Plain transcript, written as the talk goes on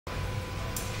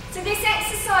So this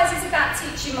exercise is about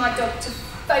teaching my dog to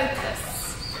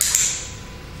focus.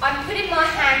 I'm putting my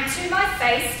hand to my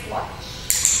face,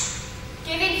 watch,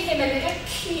 giving him a little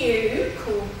cue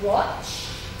called watch,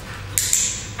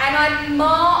 and I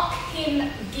mark him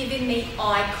giving me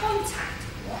eye contact,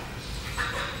 watch.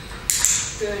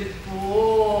 Good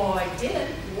boy,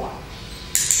 Dylan, watch.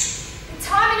 The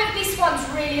timing of this one's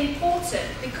really important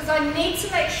because I need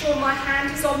to make sure my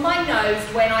hand is on my nose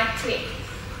when I click.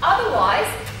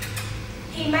 Otherwise,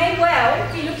 he may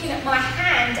well be looking at my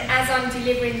hand as I'm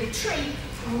delivering the treat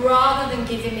rather than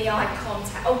giving me eye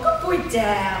contact. Oh, good boy,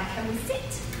 down. Can we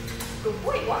sit? Good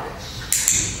boy, watch.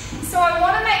 So I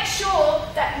want to make sure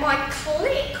that my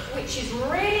click, which is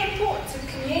really important to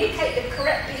communicate the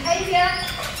correct behaviour,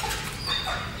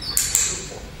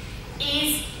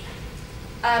 is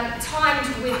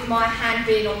timed with my hand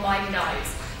being on my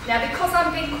nose. Now, because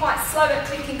I'm being quite slow at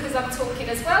clicking because I'm talking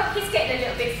as well, he's getting a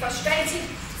little bit frustrated.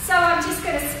 So I'm just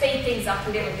going to speed things up a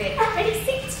little bit. Ready,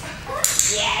 sit?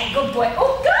 Yeah, good boy.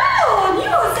 Oh, good.